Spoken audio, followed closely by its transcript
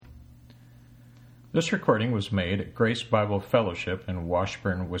This recording was made at Grace Bible Fellowship in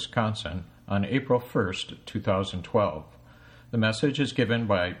Washburn, Wisconsin on April 1st, 2012. The message is given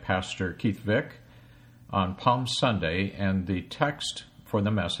by Pastor Keith Vick on Palm Sunday, and the text for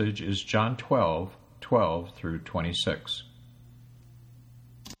the message is John 12:12 through 26.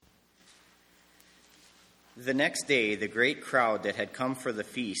 The next day, the great crowd that had come for the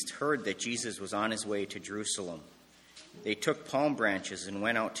feast heard that Jesus was on his way to Jerusalem. They took palm branches and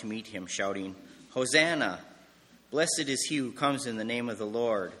went out to meet him, shouting, "Hosanna! Blessed is he who comes in the name of the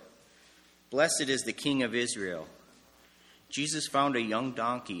Lord. Blessed is the King of Israel." Jesus found a young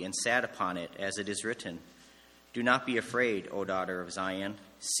donkey and sat upon it, as it is written, "Do not be afraid, O daughter of Zion.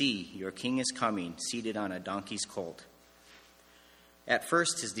 See, your king is coming, seated on a donkey's colt." At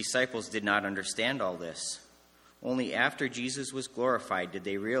first, his disciples did not understand all this. Only after Jesus was glorified did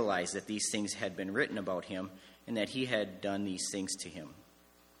they realize that these things had been written about him and that he had done these things to him.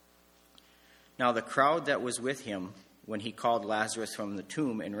 Now the crowd that was with him when he called Lazarus from the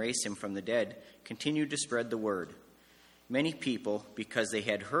tomb and raised him from the dead continued to spread the word. Many people, because they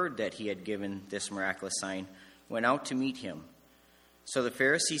had heard that he had given this miraculous sign, went out to meet him. So the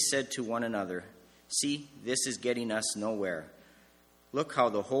Pharisees said to one another, "See, this is getting us nowhere. Look how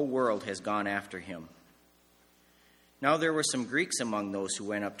the whole world has gone after him." Now there were some Greeks among those who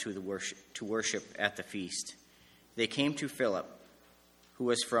went up to worship at the feast. They came to Philip, who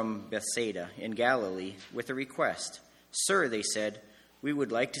was from Bethsaida in Galilee, with a request. "Sir," they said, "we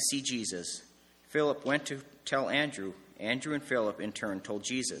would like to see Jesus." Philip went to tell Andrew. Andrew and Philip in turn told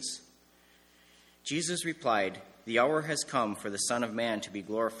Jesus. Jesus replied, "The hour has come for the Son of Man to be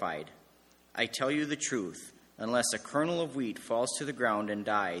glorified. I tell you the truth, unless a kernel of wheat falls to the ground and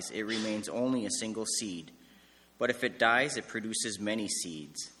dies, it remains only a single seed. But if it dies, it produces many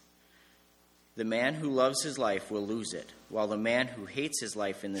seeds. The man who loves his life will lose it, while the man who hates his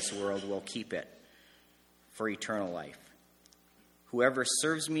life in this world will keep it for eternal life. Whoever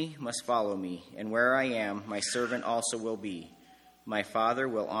serves me must follow me, and where I am, my servant also will be. My Father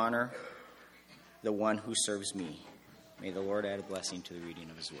will honor the one who serves me." May the Lord add a blessing to the reading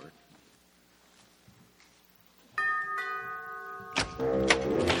of his word.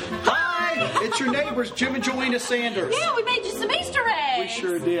 It's your neighbors, Jim and Joanna Sanders. Yeah, we made you some Easter eggs. We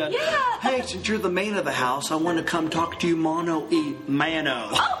sure did. Yeah. Hey, since you're the man of the house, I want to come talk to you mano. Oh,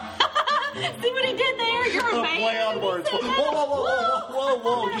 see what he did there? You're a man. Play on words.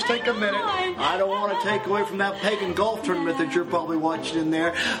 Whoa. Just take a minute. I don't want to take away from that pagan golf tournament that you're probably watching in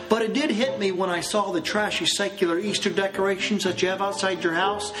there. But it did hit me when I saw the trashy secular Easter decorations that you have outside your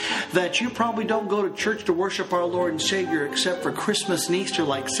house that you probably don't go to church to worship our Lord and Savior except for Christmas and Easter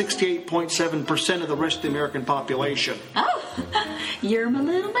like 68.7% of the rest of the American population. Oh, you're my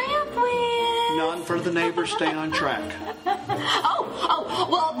little math win. None for the neighbors. Stay on track.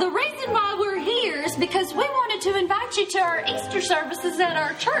 Well, the reason why we're here is because we wanted to invite you to our Easter services at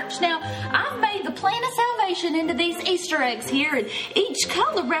our church. Now, I've made the plan of salvation into these Easter eggs here, and each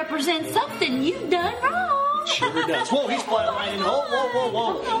color represents something you've done wrong. Sure does. Whoa, he's flatlining.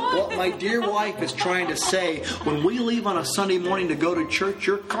 Whoa. What my dear wife is trying to say, when we leave on a Sunday morning to go to church,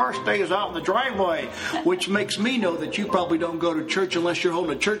 your car stays out in the driveway, which makes me know that you probably don't go to church unless you're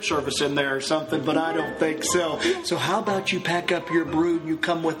holding a church service in there or something, but I don't think so. So how about you pack up your brood and you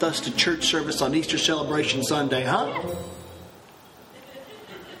come with us to church service on Easter Celebration Sunday, huh?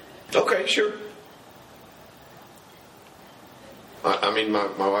 Okay, sure. I mean, my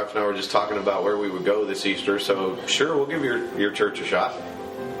wife and I were just talking about where we would go this Easter, so sure, we'll give your church a shot.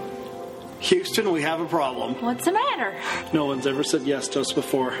 Houston, we have a problem. What's the matter? No one's ever said yes to us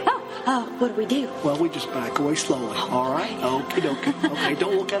before. What do we do? Well, we just back away slowly. All right? Okie dokie. Okay,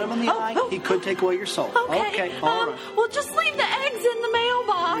 don't look at him in the eye. He could take away your soul. Okay. All right. Well, just leave the eggs in the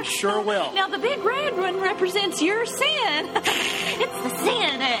mailbox. You sure will. Now, the big red one represents your sin. It's the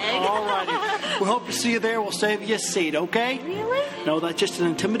sin egg. All righty. We hope to see you there. We'll save you a seat, okay? Really? No, that's just an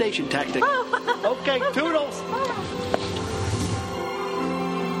intimidation tactic. Okay, toodles.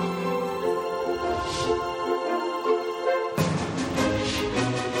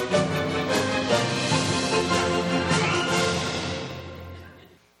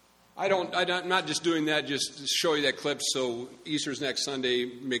 I'm not just doing that just to show you that clip so Easter's next Sunday,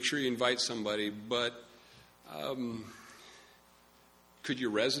 make sure you invite somebody, but could you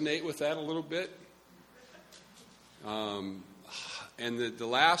resonate with that a little bit? And the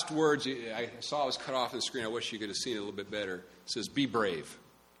last words I saw was cut off on the screen. I wish you could have seen it a little bit better. It says, "Be brave."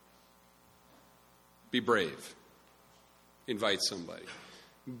 Be brave. Invite somebody.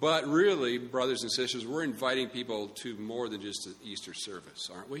 But really, brothers and sisters, we're inviting people to more than just an Easter service,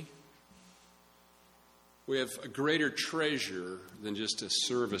 aren't we? we have a greater treasure than just a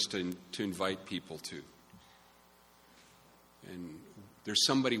service to invite people to. And there's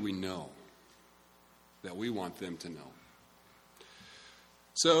somebody we know that we want them to know.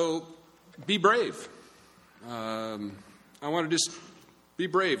 So be brave. I want to just be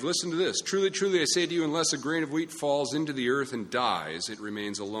brave. Listen to this. Truly, truly, I say to you, unless a grain of wheat falls into the earth and dies, it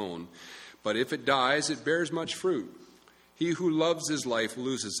remains alone. But if it dies, it bears much fruit. He who loves his life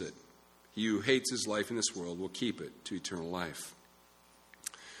loses it. He who hates his life in this world will keep it to eternal life.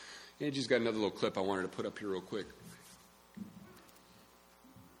 Angie's got another little clip I wanted to put up here real quick.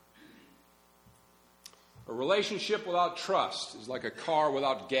 A relationship without trust is like a car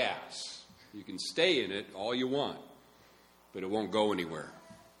without gas. You can stay in it all you want, but it won't go anywhere.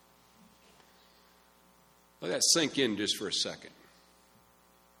 Let that sink in just for a second.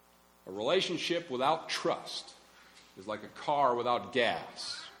 A relationship without trust is like a car without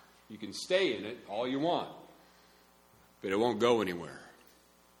gas. You can stay in it all you want, but it won't go anywhere.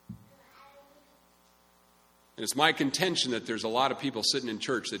 And it's my contention that there's a lot of people sitting in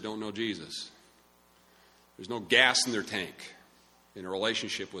church that don't know Jesus. There's no gas in their tank in a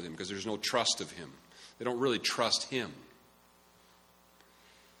relationship with him because there's no trust of him. They don't really trust him.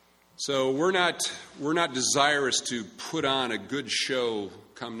 So we're not desirous to put on a good show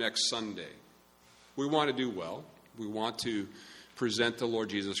come next Sunday. We want to do well. We want to present the Lord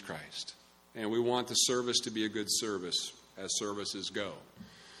Jesus Christ. And we want the service to be a good service as services go.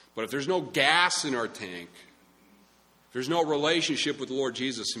 But if there's no gas in our tank, if there's no relationship with the Lord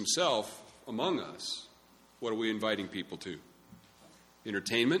Jesus himself among us, what are we inviting people to?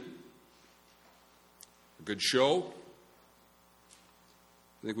 Entertainment? A good show?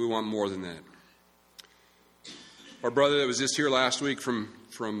 I think we want more than that. Our brother that was just here last week from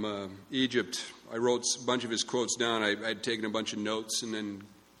Egypt, I wrote a bunch of his quotes down. I'd taken a bunch of notes, and then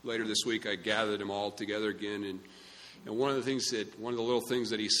later this week I gathered them all together again. And one of the little things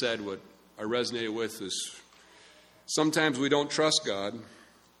that he said, what I resonated with, is sometimes we don't trust God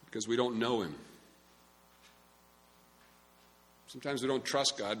because we don't know him. Sometimes we don't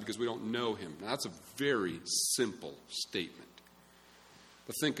trust God because we don't know him. Now, that's a very simple statement.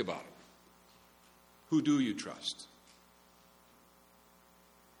 But think about it. Who do you trust?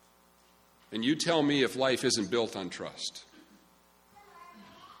 And you tell me if life isn't built on trust.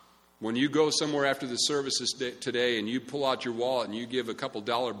 When you go somewhere after the services today and you pull out your wallet and you give a couple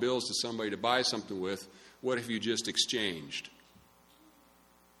dollar bills to somebody to buy something with, what have you just exchanged?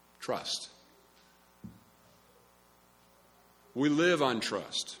 Trust. We live on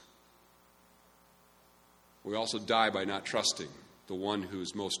trust. We also die by not trusting the one who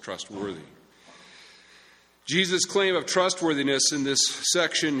is most trustworthy. Jesus' claim of trustworthiness in this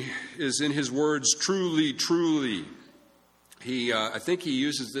section is in his words, truly, truly. I think he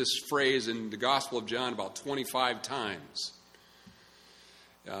uses this phrase in the Gospel of John about 25 times.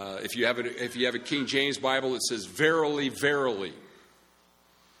 If you have a King James Bible, it says, verily, verily.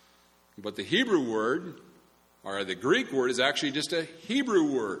 But the Hebrew word, or the Greek word, is actually just a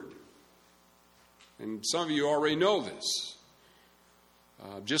Hebrew word. And some of you already know this.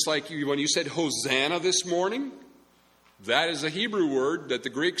 Just like when you said Hosanna this morning, that is a Hebrew word that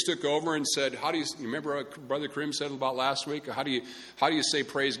the Greeks took over and said, how do you remember what Brother Krim said about last week? How do you say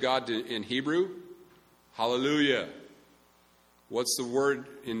praise God in Hebrew? Hallelujah. What's the word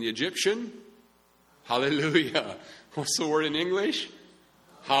in the Egyptian? Hallelujah. What's the word in English?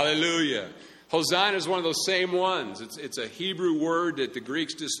 Hallelujah. Hosanna is one of those same ones. It's a Hebrew word that the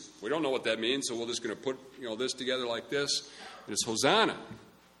Greeks we don't know what that means, so we're just going to put this together like this. And it's Hosanna.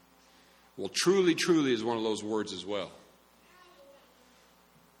 Well, truly, truly is one of those words as well.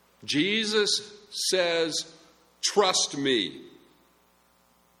 Jesus says, trust me.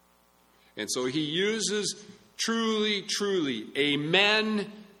 And so he uses truly, truly,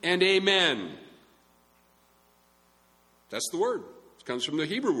 amen and amen. That's the word. It comes from the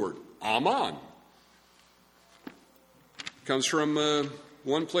Hebrew word, aman. It comes from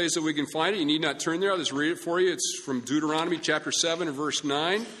one place that we can find it. You need not turn there. I'll just read it for you. It's from Deuteronomy chapter 7 and verse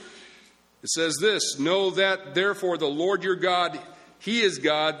 9. It says this, know that therefore the Lord your God, he is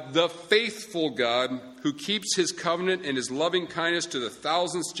God, the faithful God, who keeps his covenant and his loving kindness to the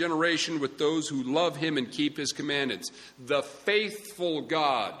 1000th generation with those who love him and keep his commandments. The faithful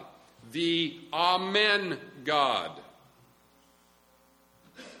God, the Amen God.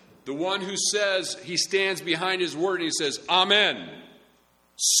 The one who says he stands behind his word and he says, Amen.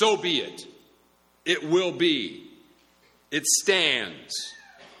 So be it. It will be. It stands.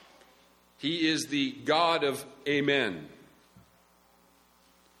 He is the God of Amen.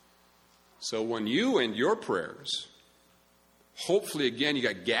 So when you end your prayers, hopefully again you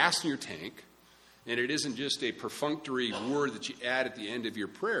got gas in your tank And it isn't just a perfunctory word that you add at the end of your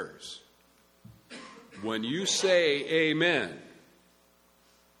prayers. When you say amen,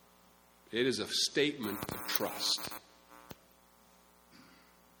 it is a statement of trust.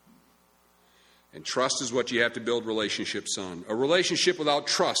 And trust is what you have to build relationships on. A relationship without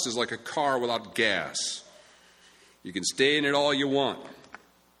trust is like a car without gas. You can stay in it all you want,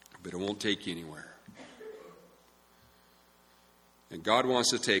 but it won't take you anywhere. And God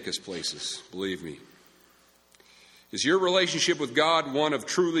wants to take us places, believe me. Is your relationship with God one of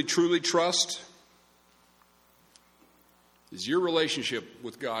truly, truly trust? Is your relationship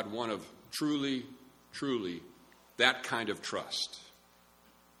with God one of truly, truly that kind of trust?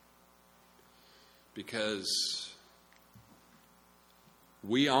 Because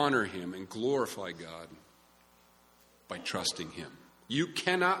we honor Him and glorify God by trusting Him. You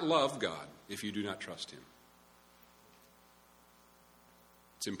cannot love God if you do not trust Him.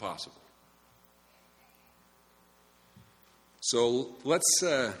 It's impossible. So let's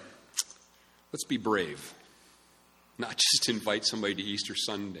be brave. Not just invite somebody to Easter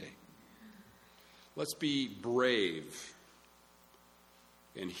Sunday. Let's be brave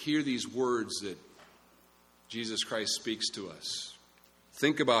and hear these words that Jesus Christ speaks to us.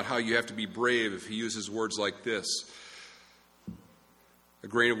 Think about how you have to be brave if He uses words like this. A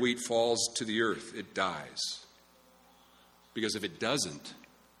grain of wheat falls to the earth, it dies. Because if it doesn't,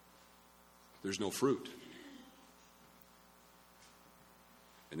 there's no fruit.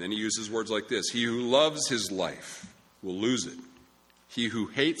 And then He uses words like this. He who loves his life will lose it. He who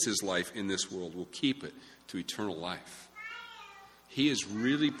hates his life in this world will keep it to eternal life. He is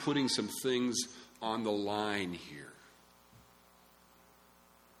really putting some things on the line here.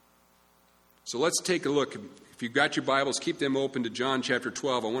 So let's take a look. If you've got your Bibles, keep them open to John chapter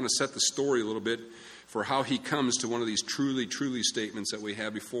 12. I want to set the story a little bit for how He comes to one of these truly, truly statements that we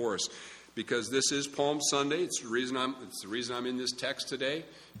have before us. Because this is Palm Sunday. It's the reason I'm in this text today.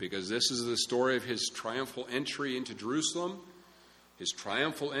 Because this is the story of His triumphal entry into Jerusalem. His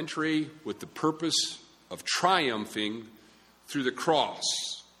triumphal entry with the purpose of triumphing through the cross.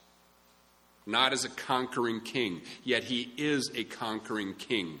 Not as a conquering king. Yet He is a conquering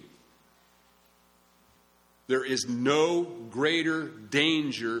king. There is no greater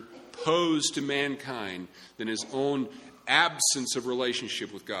danger posed to mankind than his own absence of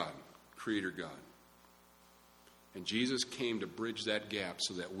relationship with God, Creator God. And Jesus came to bridge that gap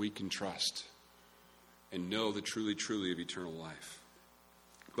so that we can trust and know the truly, truly of eternal life.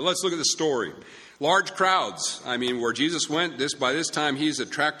 But let's look at the story. Large crowds. Where Jesus went, by this time He's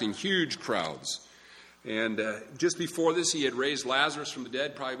attracting huge crowds. And just before this, He had raised Lazarus from the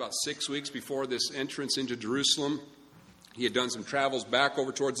dead, probably about 6 weeks before this entrance into Jerusalem. He had done some travels back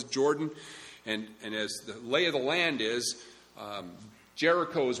over towards the Jordan. And as the lay of the land is,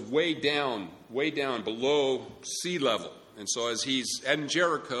 Jericho is way down below sea level. And so as He's in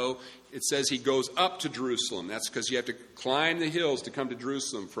Jericho, it says He goes up to Jerusalem. That's because you have to climb the hills to come to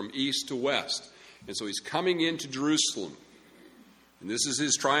Jerusalem from east to west. And so He's coming into Jerusalem. And this is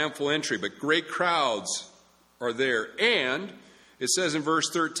His triumphal entry. But great crowds are there. And it says in verse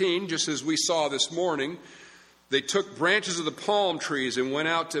 13, just as we saw this morning, they took branches of the palm trees and went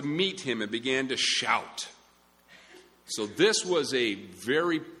out to meet Him and began to shout. So this was a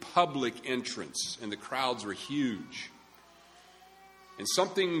very public entrance, and the crowds were huge. And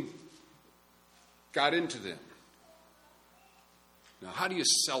something got into them. Now, how do you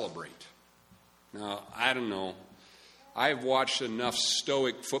celebrate? Now, I don't know. I've watched enough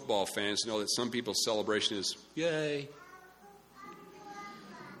stoic football fans to know that some people's celebration is, yay.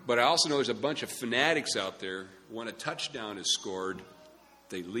 But I also know there's a bunch of fanatics out there, when a touchdown is scored,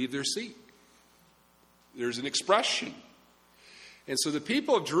 they leave their seat. There's an expression. And so the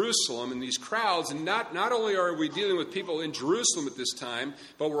people of Jerusalem and these crowds, and not only are we dealing with people in Jerusalem at this time,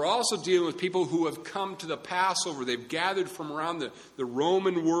 but we're also dealing with people who have come to the Passover. They've gathered from around the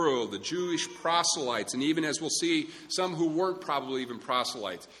Roman world, the Jewish proselytes, and even, as we'll see, some who weren't probably even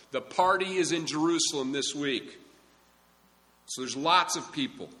proselytes. The party is in Jerusalem this week. So there's lots of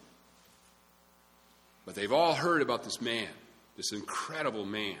people. But they've all heard about this man, this incredible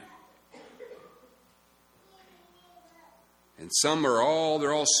man. And some they're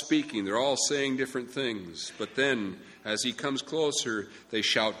all speaking, they're all saying different things. But then, as He comes closer, they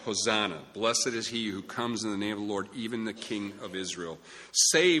shout, Hosanna. Blessed is He who comes in the name of the Lord, even the King of Israel.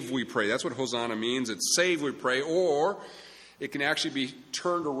 Save, we pray. That's what Hosanna means. It's save, we pray. Or it can actually be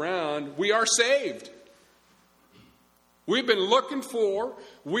turned around. We are saved. We've been looking for,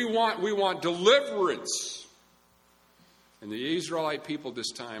 we want deliverance. And the Israelite people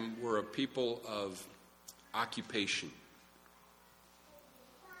this time were a people of occupation.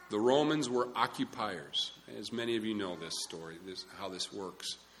 The Romans were occupiers. As many of you know this story, how this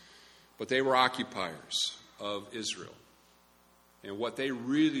works. But they were occupiers of Israel. And what they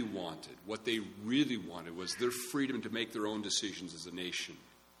really wanted was their freedom to make their own decisions as a nation.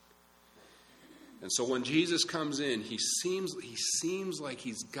 And so when Jesus comes in, he seems like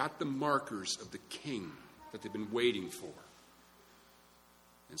he's got the markers of the king that they've been waiting for.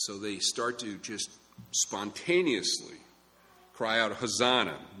 And so they start to just spontaneously cry out,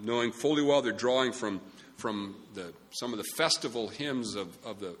 Hosanna, knowing fully well they're drawing from some of the festival hymns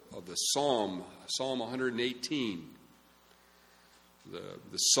of the Psalm 118.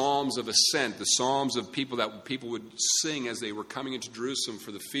 The Psalms of Ascent, the Psalms of people that people would sing as they were coming into Jerusalem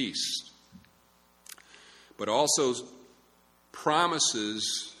for the feast. But also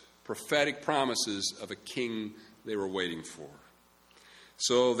promises, prophetic promises of a king they were waiting for.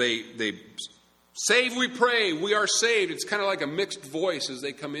 So they save, we pray, we are saved. It's kind of like a mixed voice as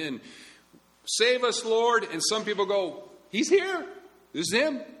they come in. Save us, Lord. And some people go, he's here. This is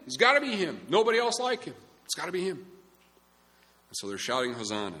him. It's got to be him. Nobody else like him. It's got to be him. And so they're shouting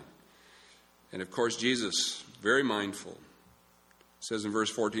Hosanna. And of course, Jesus, very mindful, says in verse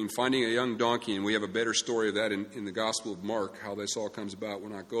 14, finding a young donkey, and we have a better story of that in the Gospel of Mark, how this all comes about.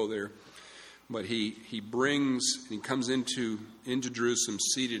 We'll not go there. But he comes into Jerusalem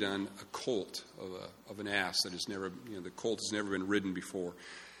seated on a colt of an ass that has never, the colt has never been ridden before.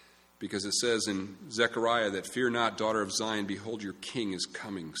 Because it says in Zechariah that, fear not, daughter of Zion, behold, your king is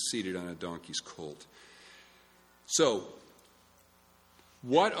coming, seated on a donkey's colt. So,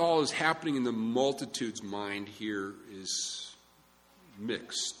 what all is happening in the multitude's mind here is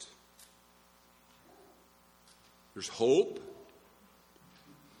mixed. There's hope,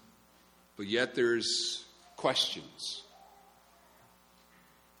 but yet there's questions.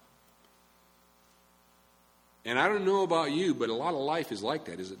 And I don't know about you, but a lot of life is like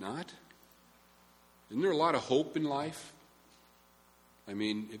that, is it not? Isn't there a lot of hope in life? I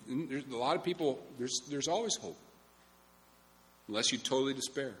mean, there's a lot of people, there's always hope. Unless you totally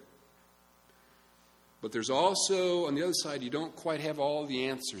despair. But there's also, on the other side, you don't quite have all the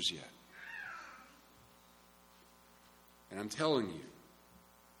answers yet. And I'm telling you,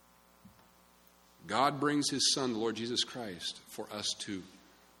 God brings his Son, the Lord Jesus Christ, for us to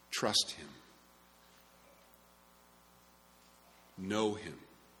trust him. Know him.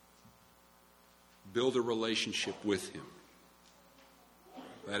 Build a relationship with him.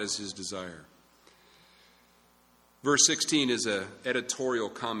 That is his desire. Verse 16 is an editorial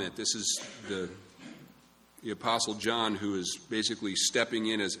comment. This is the Apostle John, who is basically stepping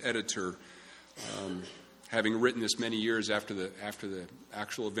in as editor, having written this many years after the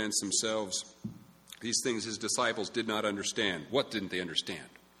actual events themselves. These things his disciples did not understand. What didn't they understand?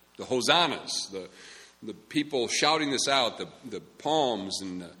 The hosannas, the people shouting this out, the palms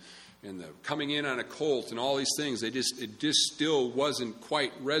and the coming in on a colt and all these things. It just still wasn't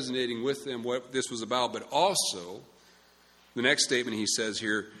quite resonating with them what this was about. But also, the next statement he says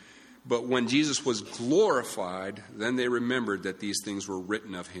here, but when Jesus was glorified, then they remembered that these things were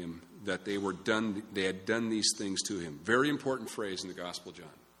written of him, that they had done these things to him. Very important phrase in the Gospel of John.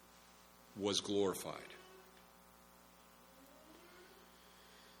 Was glorified.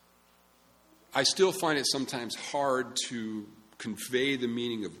 I still find it sometimes hard to convey the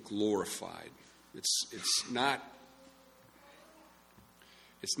meaning of glorified. It's not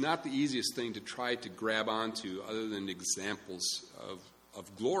the easiest thing to try to grab onto other than examples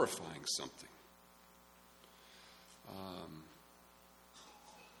of glorifying something.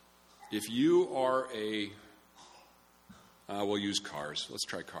 If you are we'll use cars. Let's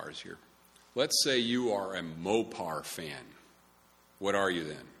try cars here. Let's say you are a Mopar fan. What are you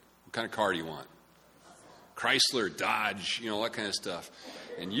then? What kind of car do you want? Chrysler, Dodge, that kind of stuff.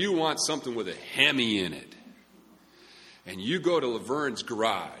 And you want something with a Hemi in it. And you go to Laverne's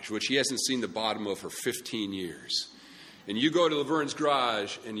garage, which he hasn't seen the bottom of for 15 years. And you go to Laverne's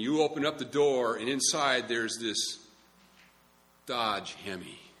garage and you open up the door, and inside there's this Dodge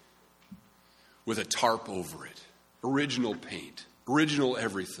Hemi with a tarp over it. Original paint. Original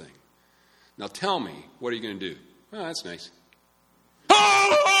everything. Now tell me, what are you going to do? Oh, that's nice.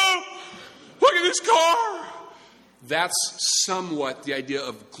 Oh, look at this car! That's somewhat the idea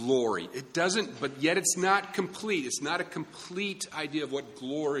of glory. It doesn't, but yet it's not complete. It's not a complete idea of what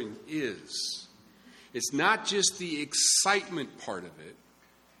glory is. It's not just the excitement part of it.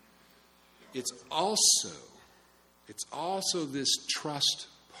 It's also this trust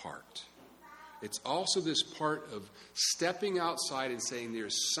part. It's also this part of stepping outside and saying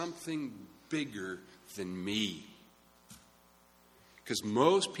there's something bigger than me. Because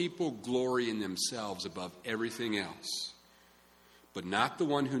most people glory in themselves above everything else. but not the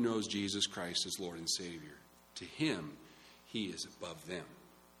one who knows Jesus Christ as Lord and Savior. To him, he is above them.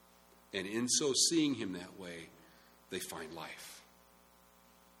 And in so seeing him that way, they find life.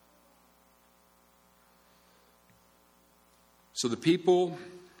 So the people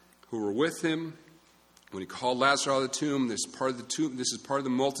who were with him, when he called Lazarus out of the tomb, this is part of the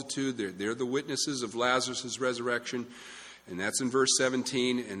multitude. They're the witnesses of Lazarus' resurrection. And that's in verse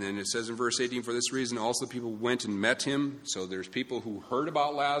 17. And then it says in verse 18, for this reason also people went and met him. So there's people who heard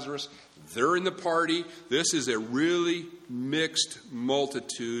about Lazarus. They're in the party. This is a really mixed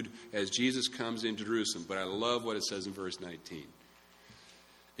multitude as Jesus comes into Jerusalem. But I love what it says in verse 19.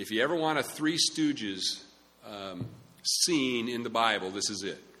 If you ever want a Three Stooges scene in the Bible, this is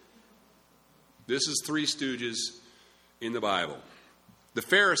it. This is Three Stooges in the Bible. The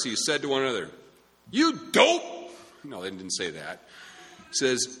Pharisees said to one another, "You dope!" No, they didn't say that. It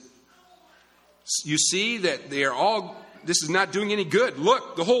says, you see that they are all, this is not doing any good.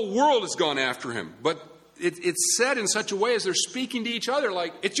 Look, the whole world has gone after him. But it's said in such a way as they're speaking to each other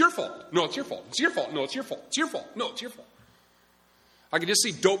like, it's your fault. No, it's your fault. It's your fault. No, it's your fault. It's your fault. No, it's your fault. I can just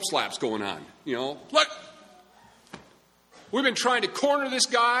see dope slaps going on. You know, look, we've been trying to corner this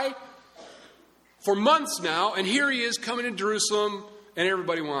guy for months now, and here he is coming to Jerusalem, and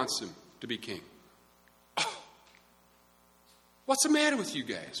everybody wants him to be king. What's the matter with you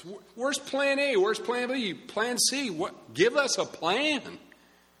guys? Where's plan A? Where's plan B? Plan C? What? Give us a plan.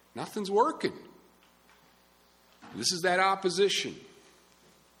 Nothing's working. This is that opposition.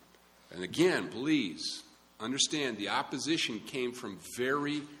 And again, please understand, the opposition came from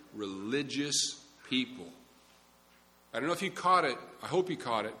very religious people. I don't know if you caught it. I hope you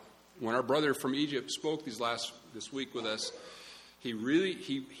caught it. When our brother from Egypt spoke this week with us,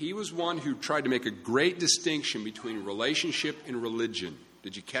 he was one who tried to make a great distinction between relationship and religion.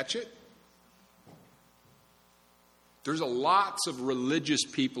 Did you catch it? There's lots of religious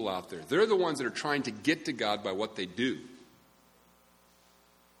people out there. They're the ones that are trying to get to God by what they do.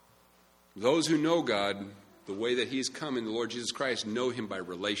 Those who know God, the way that he's come in the Lord Jesus Christ, know him by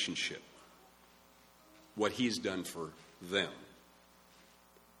relationship. What he's done for them.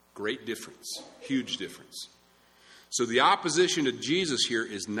 Great difference. Huge difference. So the opposition to Jesus here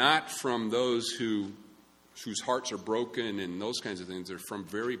is not from those whose hearts are broken and those kinds of things. They're from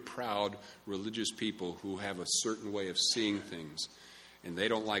very proud religious people who have a certain way of seeing things, and they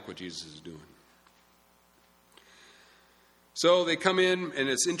don't like what Jesus is doing. So they come in, and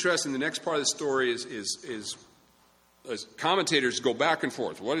it's interesting. The next part of the story is as commentators go back and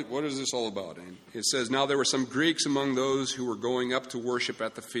forth. What is this all about? And it says, now there were some Greeks among those who were going up to worship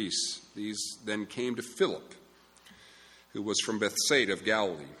at the feast. These then came to Philip, who was from Bethsaida of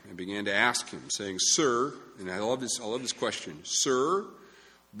Galilee, and began to ask him, saying, Sir, and I love this question, Sir,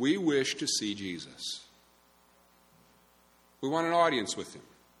 we wish to see Jesus. We want an audience with him.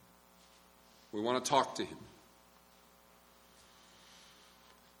 We want to talk to him.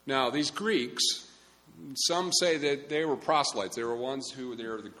 Now, these Greeks, some say that they were proselytes. They were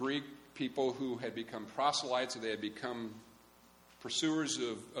the Greek people who had become proselytes, or they had become pursuers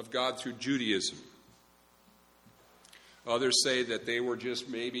of God through Judaism. Others say that they were just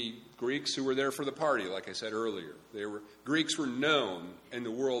maybe Greeks who were there for the party, like I said earlier. Greeks were known in the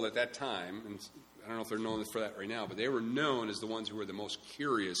world at that time, and I don't know if they're known for that right now, but they were known as the ones who were the most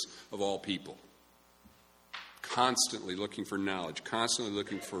curious of all people. Constantly looking for knowledge, constantly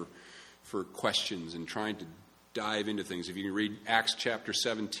looking for questions and trying to dive into things. If you can read Acts chapter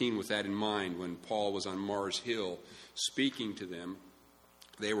 17 with that in mind, when Paul was on Mars Hill speaking to them,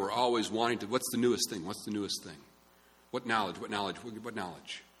 they were always wanting to, what's the newest thing? What's the newest thing? What knowledge? What knowledge? What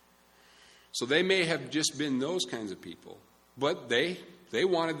knowledge? So they may have just been those kinds of people, but they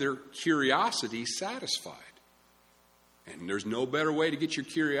wanted their curiosity satisfied. And there's no better way to get your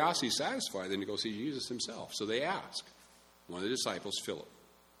curiosity satisfied than to go see Jesus himself. So they asked one of the disciples, Philip.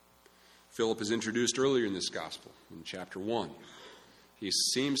 Philip is introduced earlier in this gospel, in chapter 1. He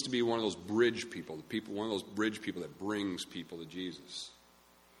seems to be one of those bridge people, one of those bridge people that brings people to Jesus.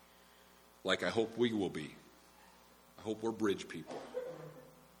 Like I hope we will be. I hope we're bridge people.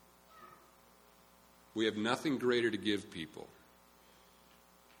 We have nothing greater to give people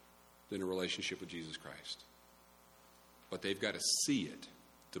than a relationship with Jesus Christ. But they've got to see it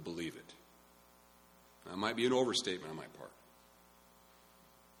to believe it. That might be an overstatement on my part.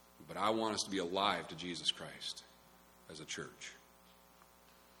 But I want us to be alive to Jesus Christ as a church.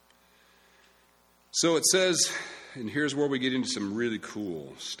 So it says, and here's where we get into some really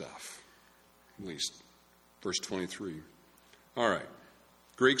cool stuff. At least verse 23. All right.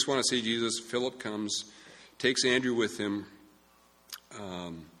 Greeks want to see Jesus. Philip comes, takes Andrew with him.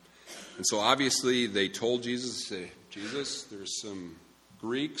 And so obviously they told Jesus, Jesus, there's some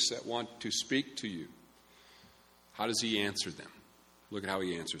Greeks that want to speak to you. How does he answer them? Look at how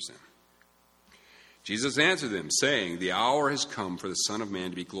he answers them. Jesus answered them, saying, the hour has come for the Son of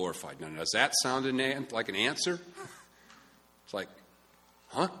Man to be glorified. Now, does that sound like an answer? It's like,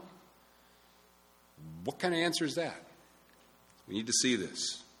 huh? What kind of answer is that? We need to see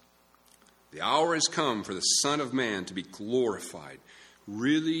this. The hour has come for the Son of Man to be glorified.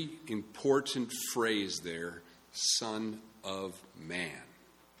 Really important phrase there, Son of Man.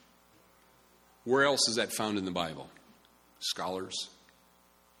 Where else is that found in the Bible? Scholars?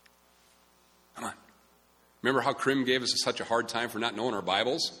 Come on. Remember how Krim gave us such a hard time for not knowing our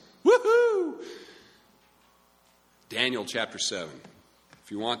Bibles? Woohoo! Daniel chapter 7.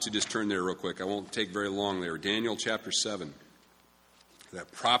 If you want to, just turn there real quick. I won't take very long there. Daniel chapter 7.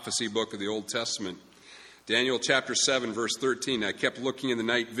 That prophecy book of the Old Testament. Daniel chapter 7, verse 13. I kept looking in the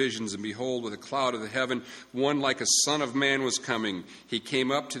night visions, and behold, with a cloud of the heaven, one like a son of man was coming. He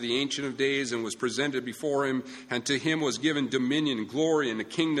came up to the Ancient of Days and was presented before him, and to him was given dominion, glory, and a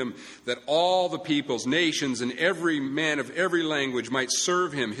kingdom, that all the peoples, nations, and every man of every language might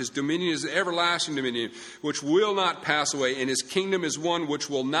serve him. His dominion is everlasting dominion, which will not pass away, and his kingdom is one which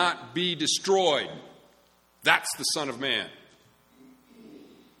will not be destroyed. That's the Son of Man.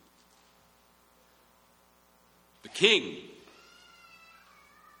 King,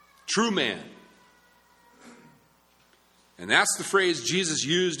 true man. And that's the phrase Jesus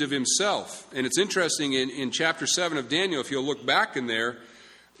used of himself. And it's interesting in chapter 7 of Daniel, if you'll look back in there,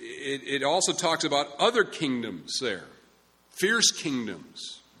 it also talks about other kingdoms there. Fierce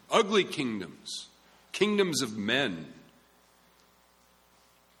kingdoms, ugly kingdoms, kingdoms of men.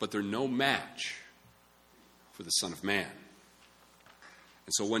 But they're no match for the Son of Man.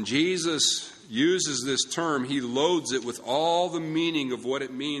 And so when Jesus uses this term, he loads it with all the meaning of what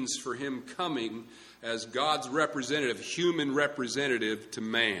it means for him coming as God's representative, human representative to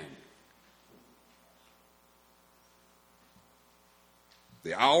man.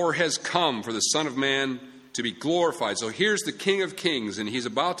 The hour has come for the Son of Man to be glorified. So here's the King of Kings, and he's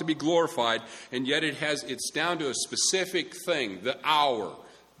about to be glorified, and yet it's down to a specific thing, the hour,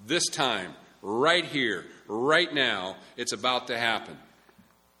 this time, right here, right now, it's about to happen.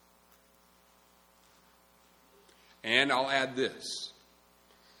 And I'll add this.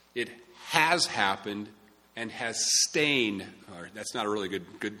 It has happened and has stayed, or that's not a really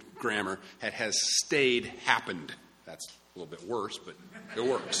good grammar, it has stayed happened. That's a little bit worse, but it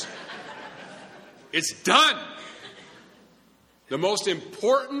works. It's done. The most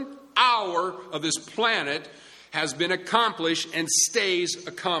important hour of this planet has been accomplished and stays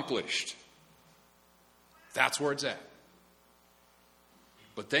accomplished. That's where it's at.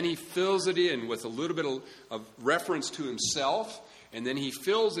 But then he fills it in with a little bit of reference to himself, and then he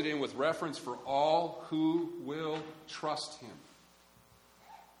fills it in with reference for all who will trust him.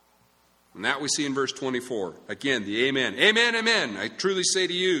 And that we see in verse 24. Again, the amen. Amen, amen. I truly say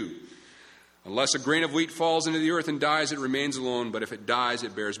to you, unless a grain of wheat falls into the earth and dies, it remains alone, but if it dies,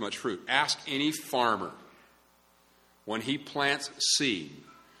 it bears much fruit. Ask any farmer, when he plants seed,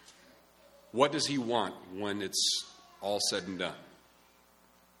 what does he want when it's all said and done?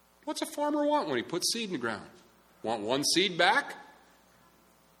 What's a farmer want when he puts seed in the ground? Want one seed back?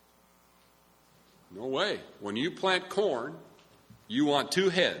 No way. When you plant corn, you want 2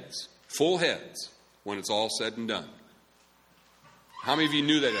 heads, full heads, when it's all said and done. How many of you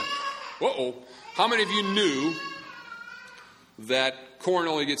knew that? How many of you knew that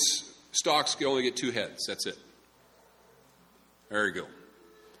stalks can only get 2 heads? That's it. There you go.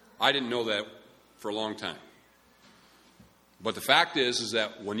 I didn't know that for a long time. But the fact is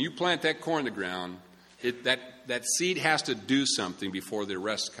that when you plant that corn in the ground, that seed has to do something before the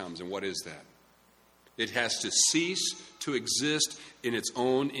rest comes. And what is that? It has to cease to exist in its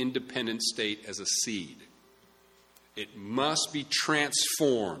own independent state as a seed. It must be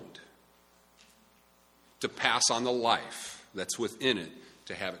transformed to pass on the life that's within it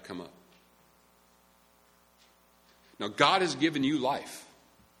to have it come up. Now, God has given you life.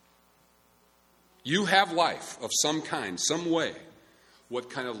 You have life of some kind, some way. What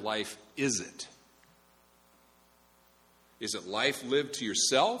kind of life is it? Is it life lived to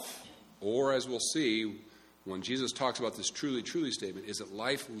yourself? Or, as we'll see, when Jesus talks about this truly, truly statement, is it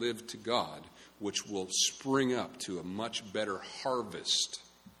life lived to God, which will spring up to a much better harvest,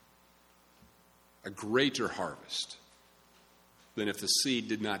 a greater harvest, than if the seed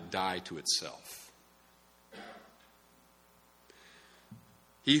did not die to itself?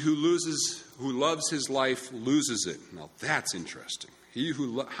 He who loves his life loses it. Now that's interesting.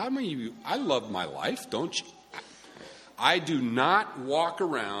 How many of you, I love my life, don't you? I do not walk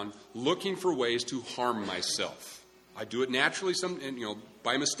around looking for ways to harm myself. I do it naturally,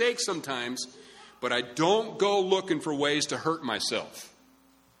 by mistake sometimes, but I don't go looking for ways to hurt myself.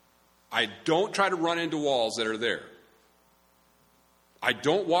 I don't try to run into walls that are there. I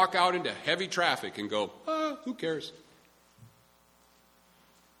don't walk out into heavy traffic and go, who cares?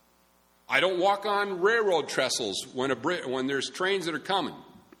 I don't walk on railroad trestles when there's trains that are coming.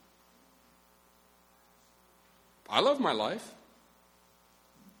 I love my life.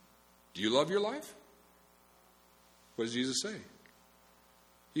 Do you love your life? What does Jesus say?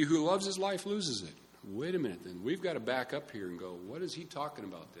 He who loves his life loses it. Wait a minute then. We've got to back up here and go, what is he talking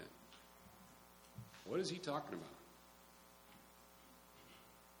about then? What is he talking about?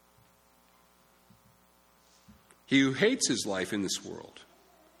 He who hates his life in this world.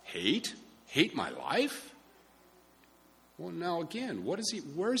 Hate? Hate my life? Well, now again, what is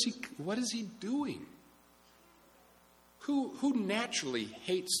he doing? Who naturally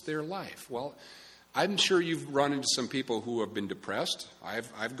hates their life? Well, I'm sure you've run into some people who have been depressed.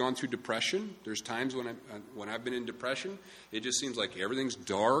 I've gone through depression. There's times when I've been in depression, it just seems like everything's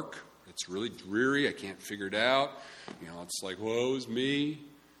dark. It's really dreary. I can't figure it out. It's like, woe is me.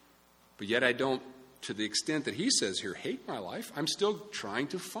 But yet I don't, to the extent that he says here, hate my life. I'm still trying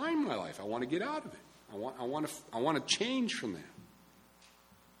to find my life. I want to get out of it. I want to change from that.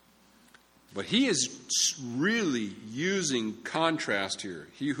 But he is really using contrast here.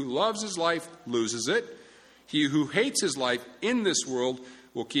 He who loves his life loses it. He who hates his life in this world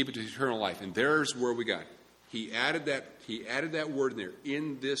will keep it to eternal life. And there's where we got it. He added that word in there,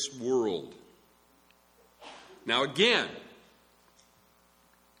 in this world. Now again,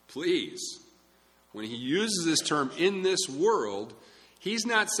 please, when he uses this term, in this world, he's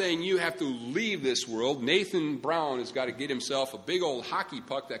not saying you have to leave this world. Nathan Brown has got to get himself a big old hockey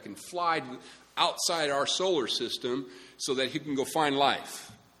puck that can fly outside our solar system so that he can go find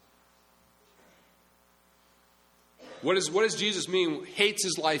life. What does Jesus mean, hates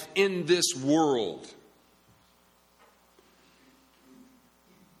his life in this world?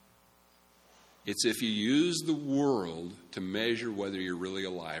 It's if you use the world to measure whether you're really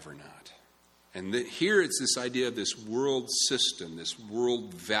alive or not. And here it's this idea of this world system, this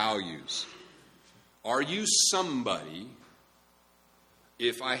world values. Are you somebody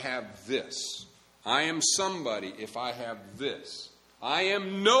if I have this? I am somebody if I have this. I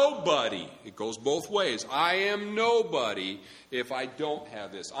am nobody. It goes both ways. I am nobody if I don't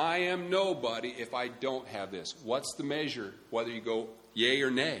have this. I am nobody if I don't have this. What's the measure, whether you go yay or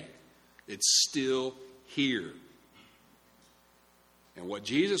nay? It's still here. And what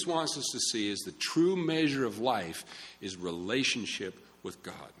Jesus wants us to see is the true measure of life is relationship with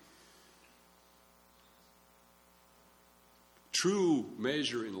God. True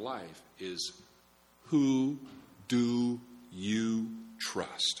measure in life is, who do you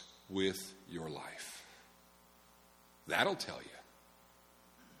trust with your life? That'll tell you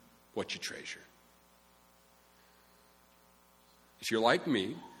what you treasure. If you're like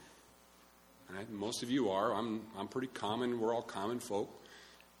me, and most of you are, I'm pretty common, we're all common folk.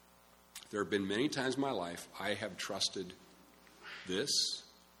 There have been many times in my life I have trusted this.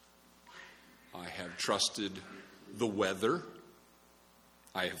 I have trusted the weather.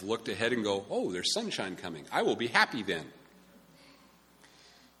 I have looked ahead and go, oh, there's sunshine coming. I will be happy then.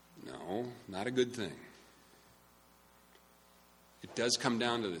 No, not a good thing. It does come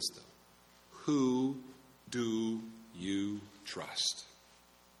down to this, though. Who do you trust?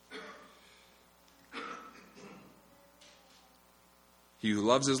 He who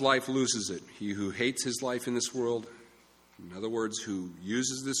loves his life loses it. He who hates his life in this world, in other words, who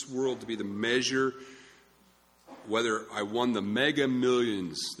uses this world to be the measure, whether I won the Mega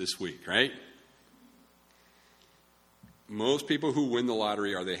Millions this week, right? Most people who win the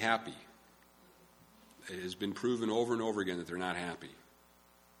lottery, are they happy? It has been proven over and over again that they're not happy.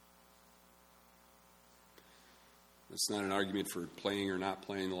 It's not an argument for playing or not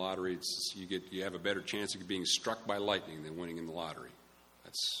playing the lottery. You have a better chance of being struck by lightning than winning in the lottery.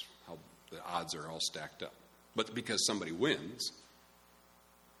 That's how the odds are all stacked up. But because somebody wins,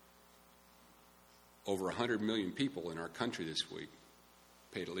 over 100 million people in our country this week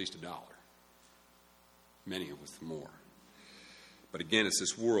paid at least $1. Many with more. But again, it's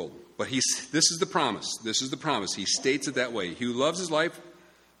this world. But this is the promise. This is the promise. He states it that way. He who loves his life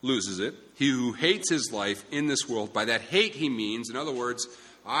loses it. He who hates his life in this world, by that hate he means, in other words,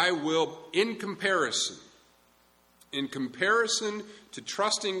 I will, in comparison to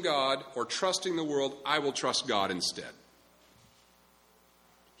trusting God or trusting the world, I will trust God instead.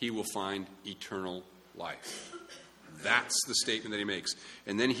 He will find eternal life. That's the statement that he makes.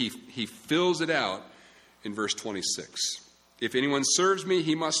 And then he fills it out in verse 26. If anyone serves me,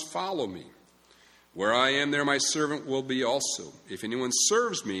 he must follow me. Where I am, there my servant will be also. If anyone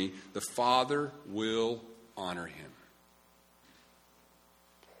serves me, the Father will honor him.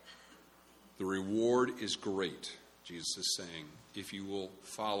 The reward is great, Jesus is saying, if you will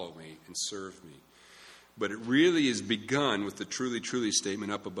follow me and serve me. But it really is begun with the truly, truly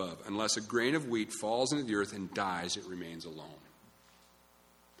statement up above. Unless a grain of wheat falls into the earth and dies, it remains alone.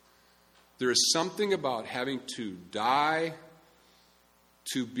 There is something about having to die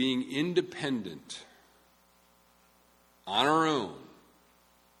to being independent on our own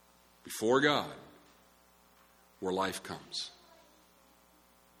before God where life comes.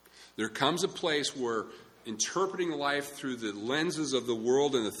 There comes a place where interpreting life through the lenses of the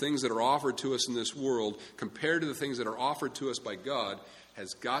world and the things that are offered to us in this world compared to the things that are offered to us by God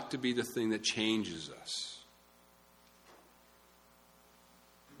has got to be the thing that changes us,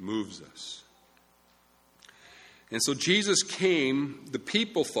 moves us. And so Jesus came, the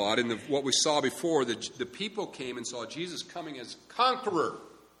people thought, in what we saw before, the people came and saw Jesus coming as conqueror.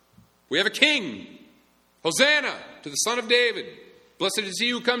 We have a king. Hosanna to the Son of David. Blessed is he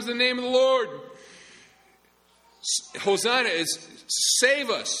who comes in the name of the Lord. Hosanna is save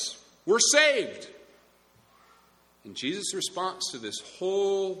us. We're saved. And Jesus' response to this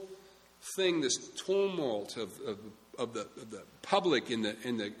whole thing, this tumult of the public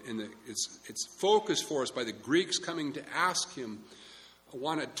it's focused for us by the Greeks coming to ask him, I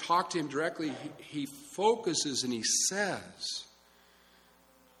want to talk to him directly. He focuses and he says,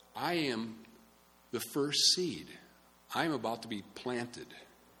 I am the first seed. I am about to be planted.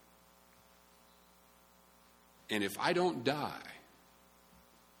 And if I don't die,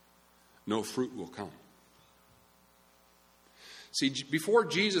 no fruit will come. See, before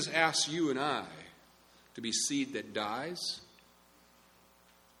Jesus asks you and I to be seed that dies,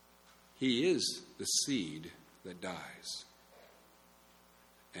 he is the seed that dies.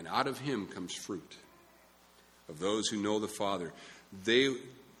 And out of him comes fruit of those who know the Father.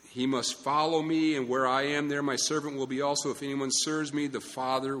 He must follow me, and where I am, there my servant will be also. If anyone serves me, the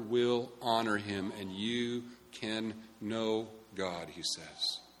Father will honor him, and you can know God, he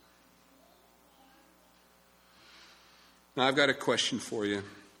says. Now, I've got a question for you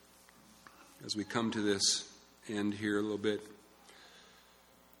as we come to this end here a little bit.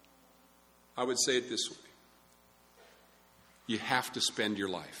 I would say it this way. You have to spend your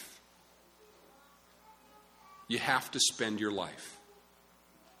life. You have to spend your life.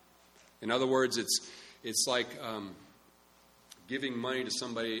 In other words, it's like giving money to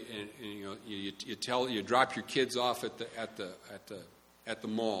somebody, and you drop your kids off at the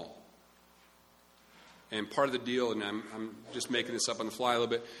mall. And part of the deal, and I'm just making this up on the fly a little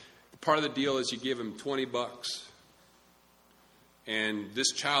bit. Part of the deal is you give them $20, and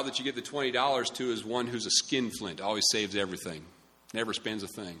this child that you give the $20 to is one who's a skinflint, always saves everything, never spends a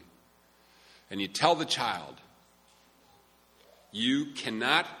thing. And you tell the child, you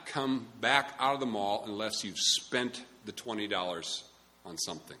cannot come back out of the mall unless you've spent the $20 on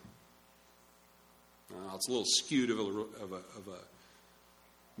something. It's a little skewed of a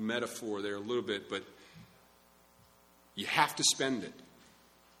metaphor there a little bit, but you have to spend it.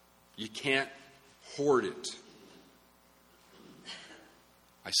 You can't hoard it.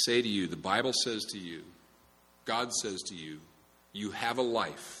 I say to you, the Bible says to you, God says to you, you have a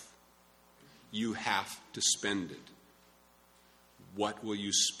life. You have to spend it. What will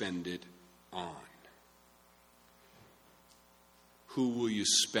you spend it on? Who will you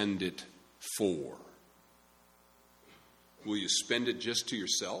spend it for? Will you spend it just to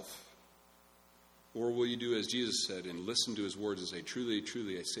yourself? Or will you do as Jesus said and listen to his words and say, truly,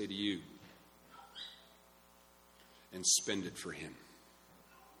 truly, I say to you, and spend it for him?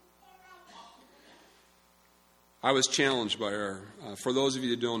 I was challenged by for those of you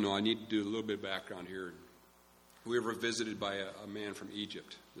that don't know, I need to do a little bit of background here. We were visited by a man from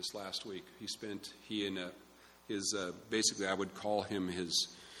Egypt this last week. He and his, basically I would call him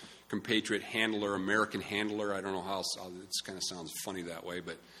his compatriot handler, American handler. I don't know how else, it kind of sounds funny that way,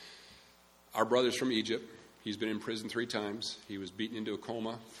 but our brother's from Egypt. He's been in prison 3 times. He was beaten into a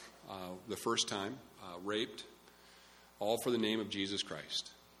coma the first time, raped, all for the name of Jesus Christ.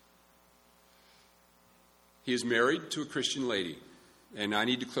 He is married to a Christian lady. And I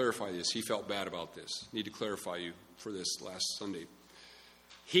need to clarify this. He felt bad about this. I need to clarify you for this last Sunday.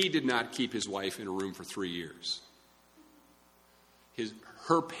 He did not keep his wife in a room for 3 years.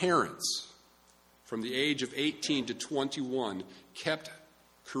 Her parents, from the age of 18 to 21, kept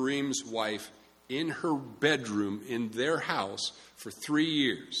Kareem's wife in her bedroom in their house for 3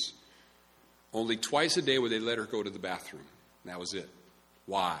 years. Only twice a day would they let her go to the bathroom. And that was it.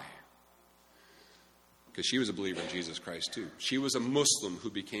 Why? because she was a believer in Jesus Christ too. She was a Muslim who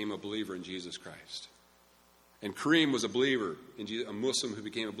became a believer in Jesus Christ. And Kareem was a believer, a Muslim who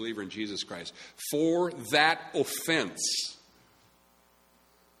became a believer in Jesus Christ. For that offense,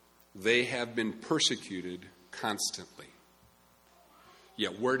 they have been persecuted constantly.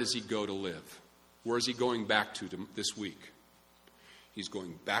 Yet where does he go to live? Where is he going back to this week? He's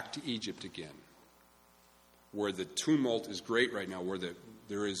going back to Egypt again, where the tumult is great right now, where the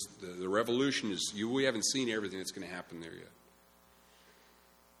revolution is. We haven't seen everything that's going to happen there yet.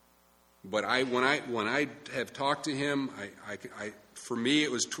 But when I have talked to him, for me it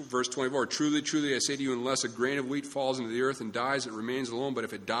was verse 24. Truly, truly, I say to you, unless a grain of wheat falls into the earth and dies, it remains alone. But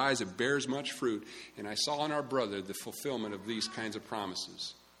if it dies, it bears much fruit. And I saw in our brother the fulfillment of these kinds of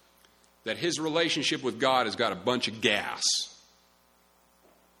promises. That his relationship with God has got a bunch of gas.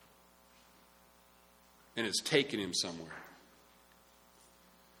 And it's taken him somewhere.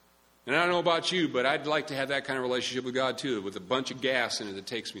 And I don't know about you, but I'd like to have that kind of relationship with God too, with a bunch of gas in it that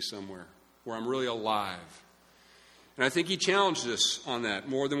takes me somewhere, where I'm really alive. And I think he challenged us on that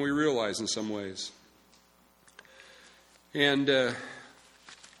more than we realize in some ways. And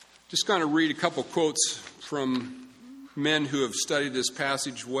just kind of read a couple quotes from men who have studied this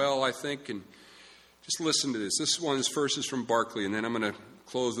passage well, I think, and just listen to this. This one's first is from Barclay, and then I'm going to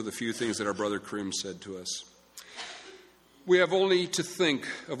close with a few things that our brother Kareem said to us. We have only to think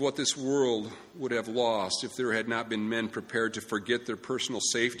of what this world would have lost if there had not been men prepared to forget their personal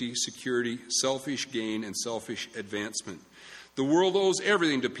safety, security, selfish gain, and selfish advancement. The world owes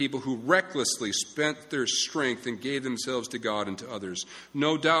everything to people who recklessly spent their strength and gave themselves to God and to others.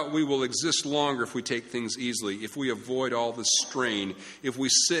 No doubt we will exist longer if we take things easily, if we avoid all the strain, if we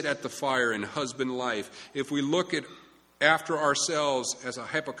sit at the fire and husband life, if we look after ourselves as a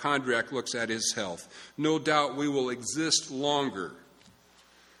hypochondriac looks at his health. No doubt we will exist longer,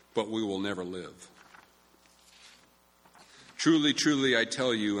 but we will never live. Truly, truly, I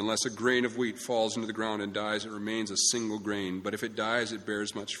tell you, unless a grain of wheat falls into the ground and dies, it remains a single grain. But if it dies, it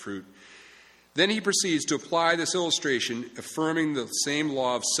bears much fruit. Then he proceeds to apply this illustration, affirming the same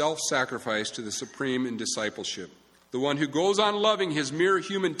law of self-sacrifice to the supreme in discipleship. The one who goes on loving his mere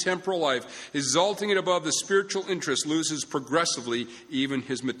human temporal life, exalting it above the spiritual interest, loses progressively even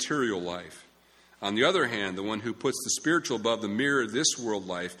his material life. On the other hand, the one who puts the spiritual above the mere this world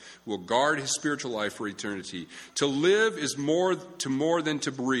life will guard his spiritual life for eternity. To live is more than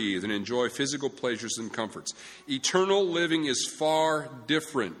to breathe and enjoy physical pleasures and comforts. Eternal living is far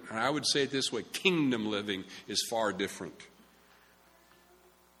different. And I would say it this way, kingdom living is far different.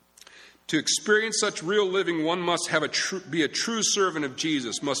 To experience such real living, one must be a true servant of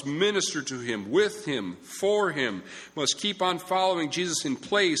Jesus, must minister to him, with him, for him, must keep on following Jesus in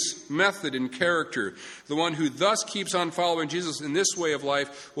place, method, and character. The one who thus keeps on following Jesus in this way of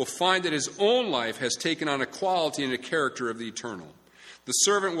life will find that his own life has taken on a quality and a character of the eternal. The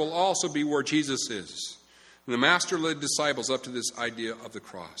servant will also be where Jesus is. And the master led disciples up to this idea of the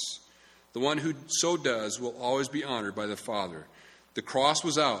cross. The one who so does will always be honored by the Father. The cross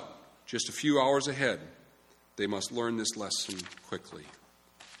was out. Just a few hours ahead, they must learn this lesson quickly.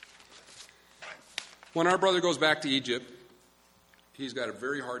 When our brother goes back to Egypt, he's got a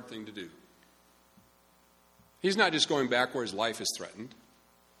very hard thing to do. He's not just going back where his life is threatened.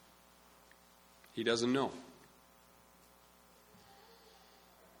 He doesn't know.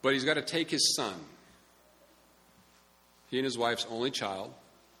 But he's got to take his son, he and his wife's only child.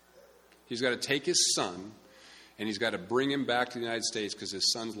 He's got to take his son, and he's got to bring him back to the United States because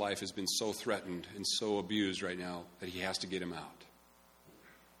his son's life has been so threatened and so abused right now that he has to get him out.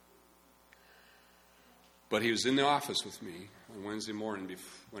 But he was in the office with me on Wednesday morning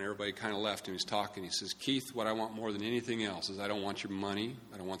when everybody kind of left and he was talking. He says, Keith, what I want more than anything else is I don't want your money.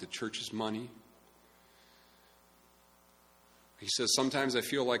 I don't want the church's money. He says, sometimes I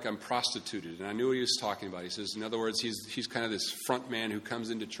feel like I'm prostituted. And I knew what he was talking about. He says, in other words, he's kind of this front man who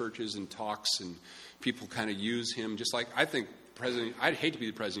comes into churches and talks, and people kind of use him. Just like I think I'd hate to be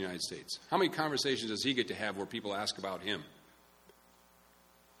the President of the United States. How many conversations does he get to have where people ask about him?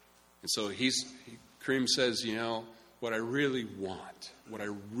 And so Kareem says, what I really want, what I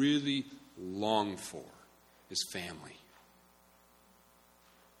really long for is family.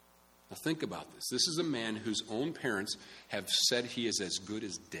 Now think about this. This is a man whose own parents have said he is as good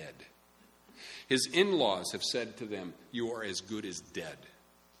as dead. His in-laws have said to them, you are as good as dead.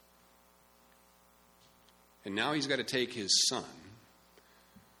 And now he's got to take his son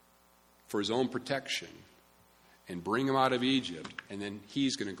for his own protection and bring him out of Egypt, and then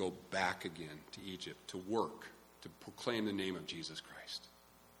he's going to go back again to Egypt to work, to proclaim the name of Jesus Christ.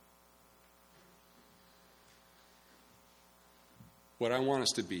 What I want us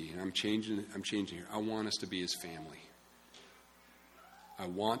to be, and I'm changing here, I want us to be his family. I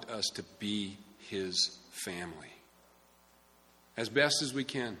want us to be his family. As best as we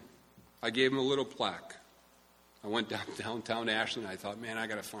can. I gave him a little plaque. I went downtown to Ashland, and I thought, man, I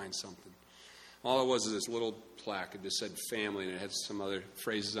got to find something. All it was is this little plaque. It just said family, and it had some other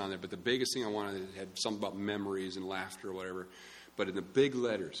phrases on there. But the biggest thing I wanted, it had something about memories and laughter or whatever. But in the big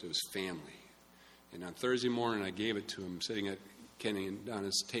letters, it was family. And on Thursday morning, I gave it to him, sitting at Kenny on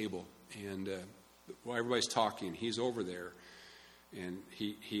his table. And while everybody's talking, he's over there. And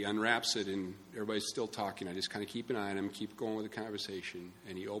he unwraps it, and everybody's still talking. I just kind of keep an eye on him, keep going with the conversation.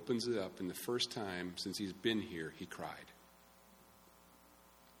 And he opens it up, and the first time since he's been here, he cried.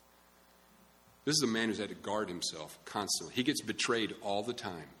 This is a man who's had to guard himself constantly. He gets betrayed all the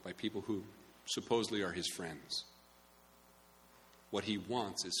time by people who supposedly are his friends. What he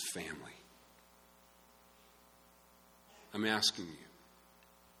wants is family. I'm asking you,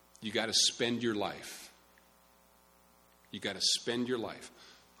 you got to spend your life. You got to spend your life.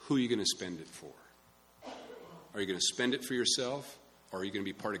 Who are you going to spend it for? Are you going to spend it for yourself, or are you going to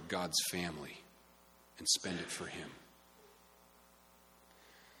be part of God's family and spend it for him?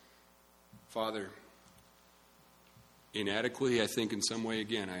 Father, inadequately, I think in some way,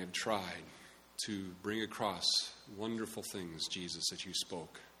 again, I have tried to bring across wonderful things, Jesus, that you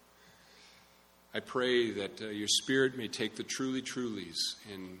spoke. I pray that your Spirit may take the trulies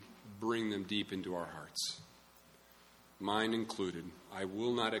and bring them deep into our hearts. Mine included. I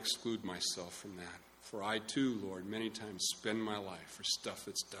will not exclude myself from that. For I too, Lord, many times spend my life for stuff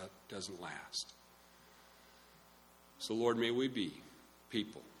that doesn't last. So, Lord, may we be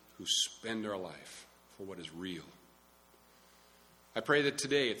people who spend our life for what is real. I pray that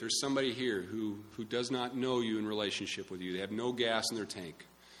today, if there's somebody here who does not know you in relationship with you, they have no gas in their tank,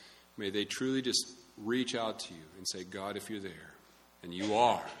 may they truly just reach out to you and say, God, if you're there, and you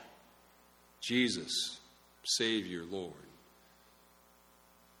are, Jesus, Savior, Lord,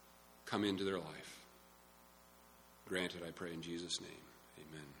 come into their life. Grant it, I pray, in Jesus' name.